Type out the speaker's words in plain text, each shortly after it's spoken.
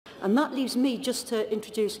And that leaves me just to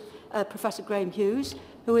introduce Professor Graham Hughes,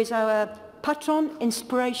 who is our patron,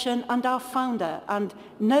 inspiration, and our founder. And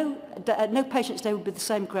no Patients Day would be the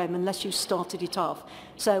same, Graham, unless you started it off.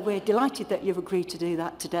 So we're delighted that you've agreed to do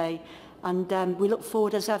that today. And we look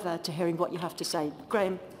forward, as ever, to hearing what you have to say.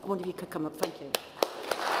 Graham, I wonder if you could come up. Thank you.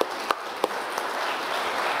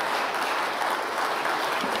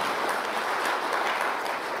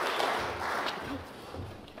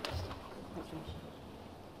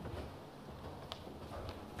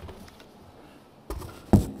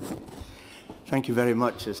 Thank you very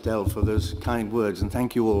much, Estelle, for those kind words, and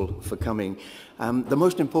thank you all for coming. The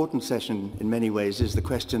most important session, in many ways, is the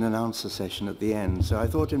question and answer session at the end. So I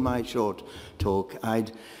thought in my short talk,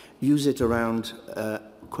 I'd use it around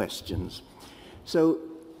questions. So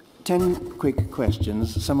 10 quick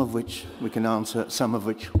questions, some of which we can answer, some of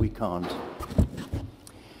which we can't.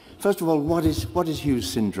 First of all, what is Hughes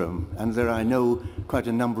syndrome? And there I know quite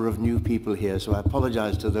a number of new people here, so I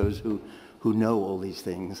apologize to those who know all these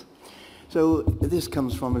things. So this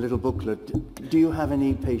comes from a little booklet. Do you have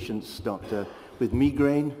any patients, doctor, with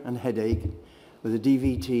migraine and headache, with a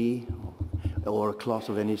DVT or a clot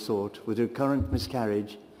of any sort, with recurrent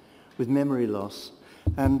miscarriage, with memory loss,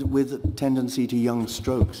 and with a tendency to young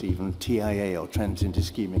strokes, even TIA or transient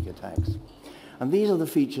ischemic attacks? And these are the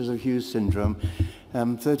features of Hughes syndrome.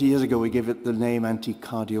 30 years ago, we gave it the name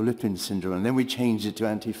anti-cardiolipin syndrome, and then we changed it to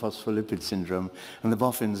antiphospholipid syndrome. And the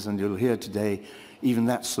boffins, and you'll hear today, even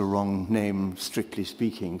that's the wrong name, strictly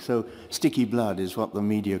speaking. So sticky blood is what the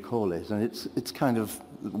media call it, and it's kind of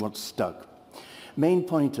what's stuck. Main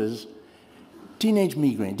pointers: teenage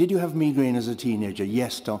migraine. Did you have migraine as a teenager?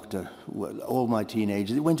 Yes, doctor. Well, all my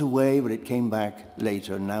teenagers. It went away, but it came back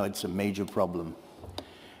later, and now it's a major problem.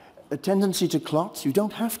 A tendency to clots, you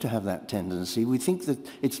don't have to have that tendency. We think that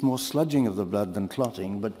it's more sludging of the blood than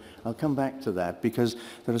clotting, but I'll come back to that because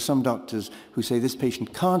there are some doctors who say this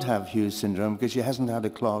patient can't have Hughes syndrome because she hasn't had a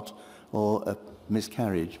clot or a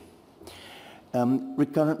miscarriage.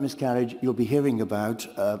 Recurrent miscarriage you'll be hearing about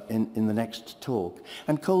in the next talk.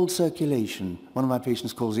 And cold circulation, one of my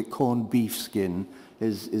patients calls it corned beef skin,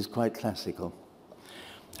 is quite classical.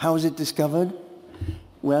 How was it discovered?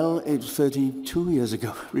 Well, it was 32 years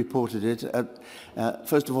ago, reported it at,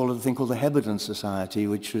 first of all, a thing called the Heberden Society,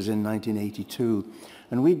 which was in 1982.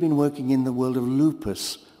 And we'd been working in the world of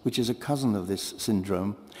lupus, which is a cousin of this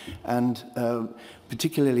syndrome, and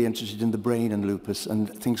particularly interested in the brain and lupus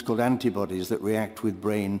and things called antibodies that react with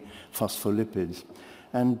brain phospholipids.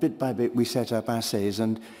 And bit by bit, we set up assays,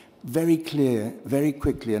 and very clear, very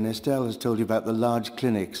quickly, and Estelle has told you about the large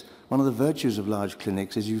clinics. One of the virtues of large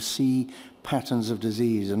clinics is you see patterns of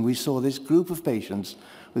disease, and we saw this group of patients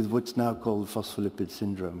with what's now called phospholipid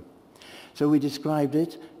syndrome. So we described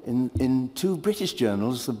it in two British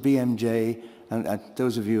journals, the BMJ, and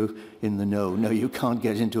those of you in the know, you can't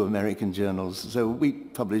get into American journals, so we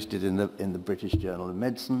published it in the British Journal of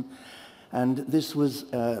Medicine. And this was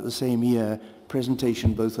the same year,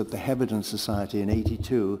 presentation both at the Heberden Society in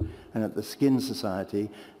 '82 and at the Skin Society,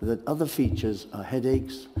 that other features are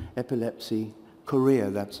headaches, epilepsy, chorea,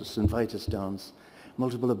 that's a symphytus dance,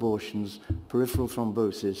 multiple abortions, peripheral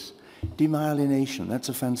thrombosis, demyelination, that's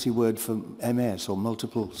a fancy word for MS or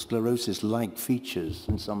multiple sclerosis-like features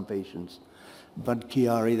in some patients.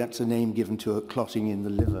 Budd-Chiari, that's a name given to a clotting in the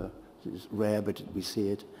liver. It's rare, but we see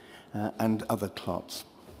it, and other clots.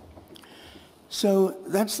 So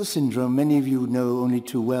that's the syndrome. Many of you know only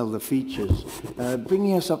too well the features.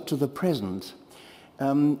 Bringing us up to the present,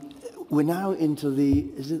 we're now into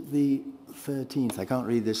the 13th, I can't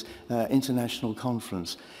read this, international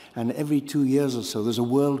conference. And every 2 years or so, there's a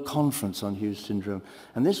world conference on Hughes syndrome.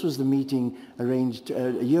 And this was the meeting arranged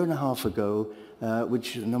a year and a half ago,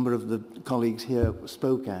 which a number of the colleagues here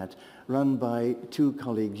spoke at, run by two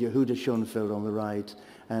colleagues, Yehuda Schoenfeld on the right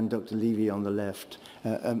and Dr. Levy on the left.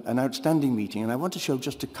 An outstanding meeting, and I want to show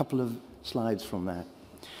just a couple of slides from that.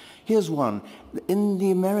 Here's one. In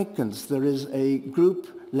the Americans, there is a group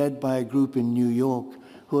led by a group in New York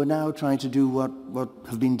who are now trying to do what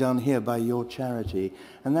have been done here by your charity,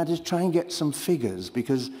 and that is try and get some figures,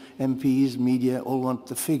 because MPs, media, all want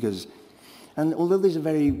the figures. And although these are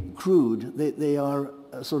very crude, they are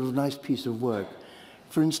a sort of nice piece of work.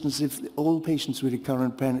 For instance, if all patients with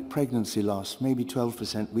recurrent pregnancy loss, maybe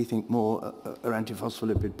 12%, we think more, are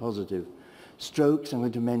antiphospholipid positive. Strokes, I'm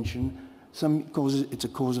going to mention. Some causes, it's a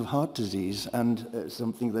cause of heart disease, and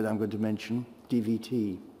something that I'm going to mention,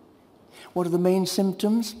 DVT. What are the main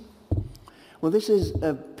symptoms? Well, this is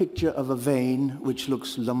a picture of a vein which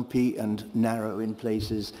looks lumpy and narrow in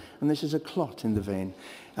places, and this is a clot in the vein.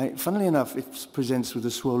 Funnily enough, it presents with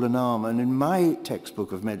a swollen arm, and in my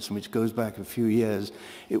textbook of medicine, which goes back a few years,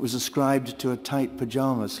 it was ascribed to a tight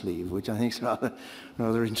pajama sleeve, which I think is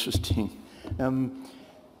rather interesting.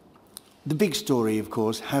 The big story, of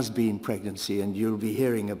course, has been pregnancy, and you'll be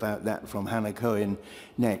hearing about that from Hannah Cohen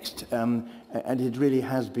next. And it really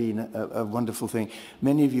has been a wonderful thing.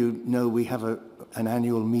 Many of you know we have an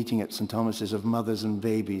annual meeting at St. Thomas's of mothers and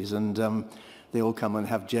babies, and they all come and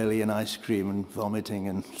have jelly and ice cream and vomiting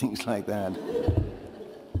and things like that.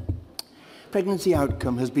 Pregnancy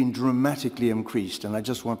outcome has been dramatically increased, and I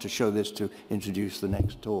just want to show this to introduce the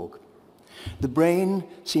next talk. The brain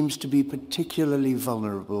seems to be particularly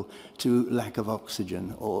vulnerable to lack of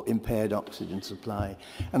oxygen or impaired oxygen supply.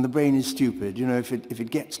 And the brain is stupid. You know, if it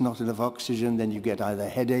gets not enough oxygen, then you get either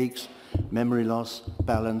headaches, memory loss,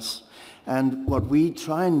 balance. And what we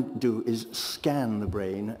try and do is scan the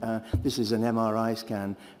brain. This is an MRI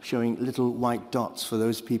scan showing little white dots for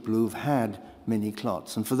those people who've had many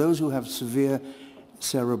clots. And for those who have severe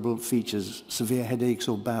cerebral features, severe headaches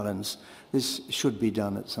or balance, this should be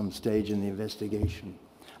done at some stage in the investigation.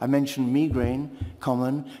 I mentioned migraine,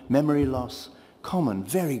 common, memory loss, common,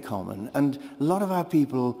 very common. And a lot of our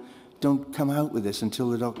people don't come out with this until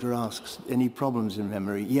the doctor asks, any problems in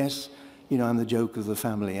memory? Yes, you know, I'm the joke of the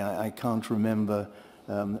family. I can't remember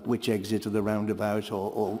which exit of the roundabout,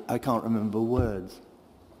 or I can't remember words.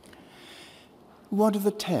 What are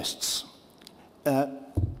the tests?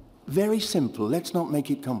 Very simple. Let's not make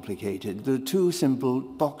it complicated. There are two simple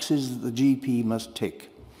boxes that the GP must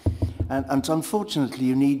tick. And unfortunately,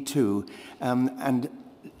 you need two.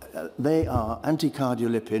 They are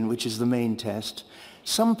anticardiolipin, which is the main test.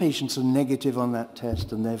 Some patients are negative on that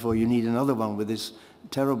test, and therefore you need another one with this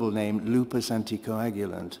terrible name, lupus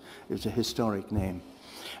anticoagulant. It's a historic name.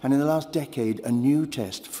 And in the last decade, a new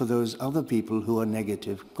test for those other people who are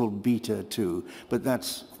negative called beta 2. But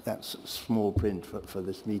that's small print for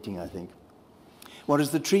this meeting, I think. What is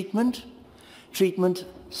the treatment? Treatment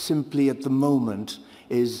simply at the moment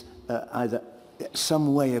is either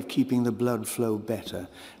some way of keeping the blood flow better.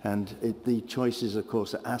 And the choices, of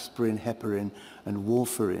course, are aspirin, heparin, and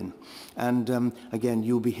warfarin. And again,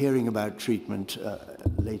 you'll be hearing about treatment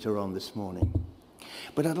later on this morning.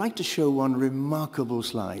 But I'd like to show one remarkable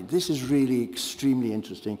slide. This is really extremely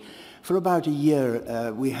interesting. For about a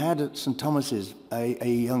year, we had at St. Thomas's a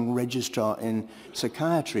young registrar in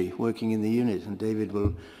psychiatry working in the unit, and David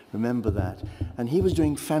will remember that. And he was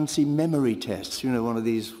doing fancy memory tests, you know, one of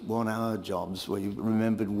these one-hour jobs where you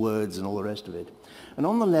remembered words and all the rest of it. And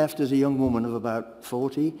on the left is a young woman of about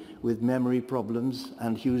 40 with memory problems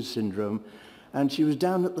and Hughes syndrome, and she was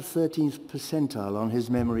down at the 13th percentile on his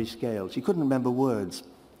memory scale. She couldn't remember words.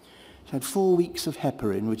 She had 4 weeks of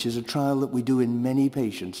heparin, which is a trial that we do in many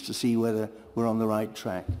patients to see whether we're on the right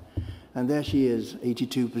track. And there she is,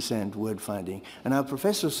 82% word finding. And our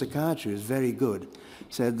professor of psychiatry is very good,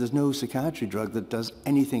 said there's no psychiatry drug that does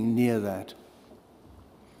anything near that.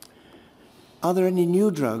 Are there any new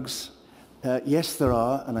drugs? Yes, there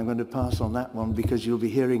are, and I'm going to pass on that one because you'll be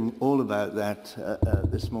hearing all about that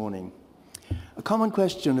this morning. A common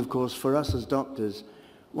question, of course, for us as doctors,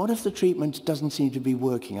 what if the treatment doesn't seem to be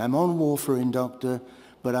working? I'm on warfarin, doctor,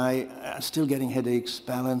 but I'm still getting headaches,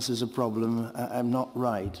 balance is a problem, I'm not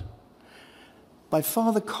right. By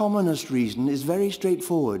far the commonest reason is very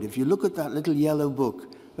straightforward. If you look at that little yellow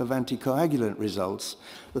book of anticoagulant results,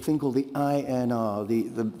 the thing called the INR,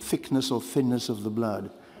 the thickness or thinness of the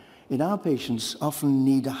blood, in our patients often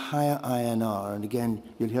need a higher INR, and again,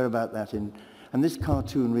 you'll hear about that in. And this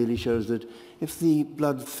cartoon really shows that if the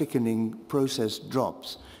blood thickening process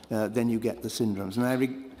drops, then you get the syndromes. And I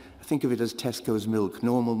think of it as Tesco's milk,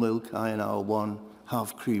 normal milk, INR 1,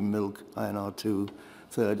 half cream milk, INR 2,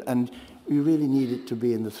 third. And you really need it to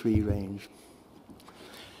be in the 3 range.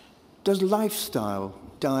 Does lifestyle,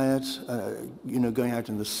 diet, going out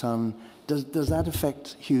in the sun, does that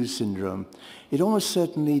affect Hughes syndrome? It almost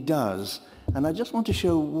certainly does. And I just want to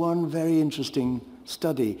show one very interesting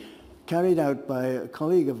study carried out by a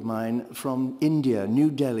colleague of mine from India,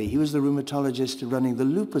 New Delhi. He was the rheumatologist running the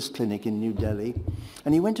lupus clinic in New Delhi,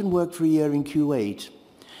 and he went and worked for a year in Kuwait.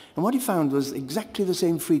 And what he found was exactly the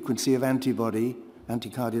same frequency of antibody,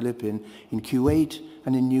 anticardiolipin, in Kuwait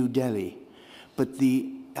and in New Delhi. But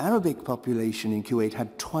the Arabic population in Kuwait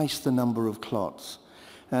had twice the number of clots,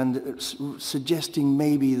 and suggesting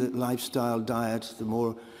maybe that lifestyle diet, the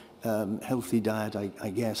more healthy diet, I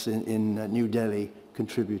guess, in New Delhi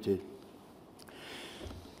contributed.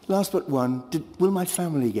 Last but one, will my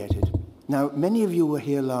family get it? Now, many of you were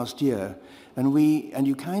here last year, and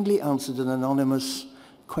you kindly answered an anonymous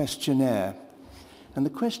questionnaire. And the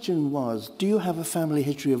question was, do you have a family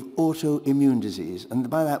history of autoimmune disease? And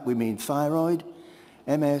by that we mean thyroid,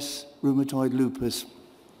 MS, rheumatoid lupus,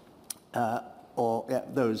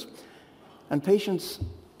 those. And patients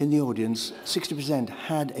in the audience, 60%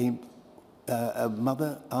 had a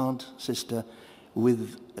mother, aunt, sister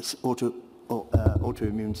with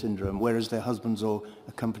autoimmune syndrome, whereas their husbands or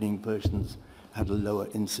accompanying persons had a lower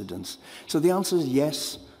incidence. So the answer is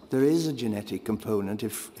yes, there is a genetic component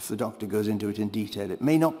if the doctor goes into it in detail. It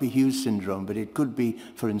may not be Hughes syndrome, but it could be,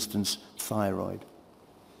 for instance, thyroid.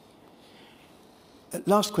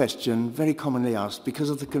 Last question, very commonly asked, because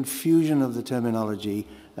of the confusion of the terminology,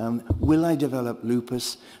 will I develop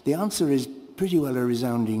lupus? The answer is pretty well a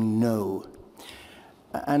resounding no.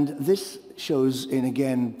 And this shows in,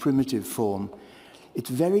 again, primitive form. It's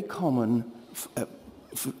very common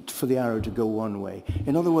for the arrow to go one way.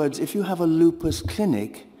 In other words, if you have a lupus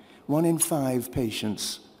clinic, 1 in 5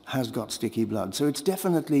 patients has got sticky blood. So it's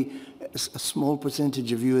definitely a small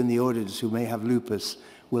percentage of you in the audience who may have lupus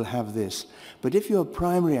will have this. But if you're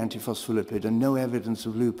primary antiphospholipid and no evidence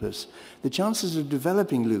of lupus, the chances of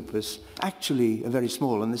developing lupus actually are very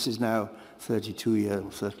small, and this is now 32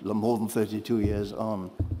 years, more than 32 years on.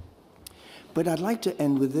 But I'd like to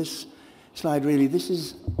end with this slide, really. This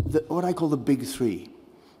is what I call the big three.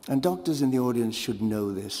 And doctors in the audience should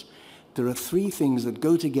know this. There are 3 things that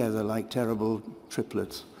go together like terrible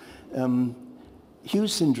triplets.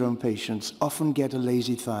 Hughes syndrome patients often get a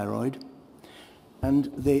lazy thyroid,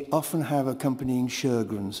 and they often have accompanying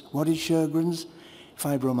Sjögren's. What is Sjögren's?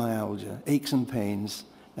 Fibromyalgia, aches and pains,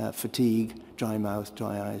 fatigue, dry mouth,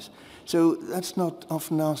 dry eyes. So that's not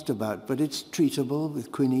often asked about, but it's treatable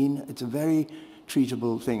with quinine. It's a very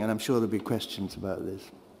treatable thing, and I'm sure there'll be questions about this.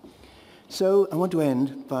 So I want to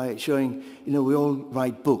end by showing, we all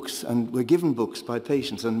write books, and we're given books by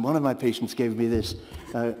patients, and one of my patients gave me this,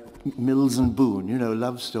 Mills and Boon,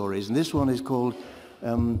 love stories, and this one is called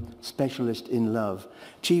Specialist in Love.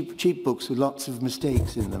 Cheap books with lots of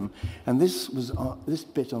mistakes in them, and this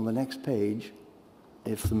bit on the next page,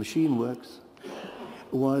 if the machine works,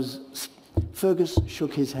 was Fergus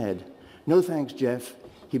shook his head. No thanks, Jeff,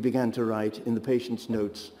 he began to write in the patient's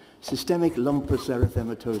notes. Systemic lupus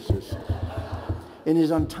erythematosus. In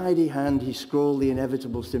his untidy hand, he scrawled the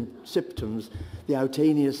inevitable symptoms, the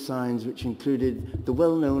cutaneous signs, which included the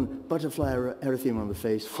well-known butterfly erythema on the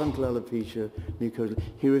face, frontal alopecia, mucosal.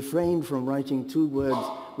 He refrained from writing 2 words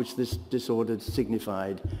which this disorder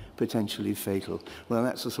signified, potentially fatal. Well,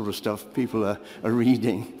 that's the sort of stuff people are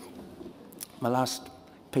reading. My last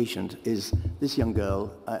patient is this young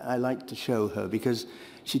girl. I like to show her because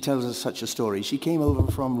she tells us such a story. She came over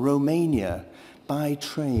from Romania by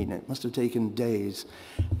train. It must have taken days.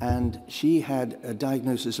 And she had a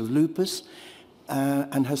diagnosis of lupus,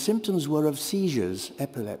 and her symptoms were of seizures,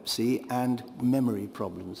 epilepsy, and memory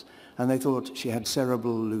problems. And they thought she had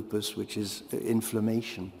cerebral lupus, which is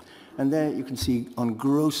inflammation. And there you can see on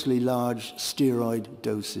grossly large steroid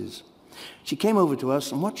doses. She came over to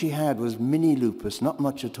us, and what she had was mini lupus, not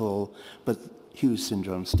much at all, but Hughes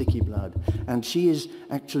syndrome, sticky blood. And she is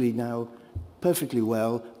actually now perfectly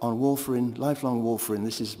well on warfarin, lifelong warfarin.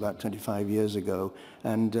 This is about 25 years ago.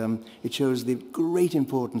 And it shows the great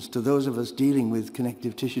importance to those of us dealing with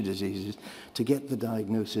connective tissue diseases to get the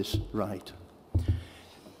diagnosis right.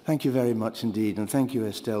 Thank you very much indeed. And thank you,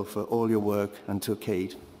 Estelle, for all your work, and to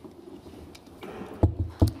Kate.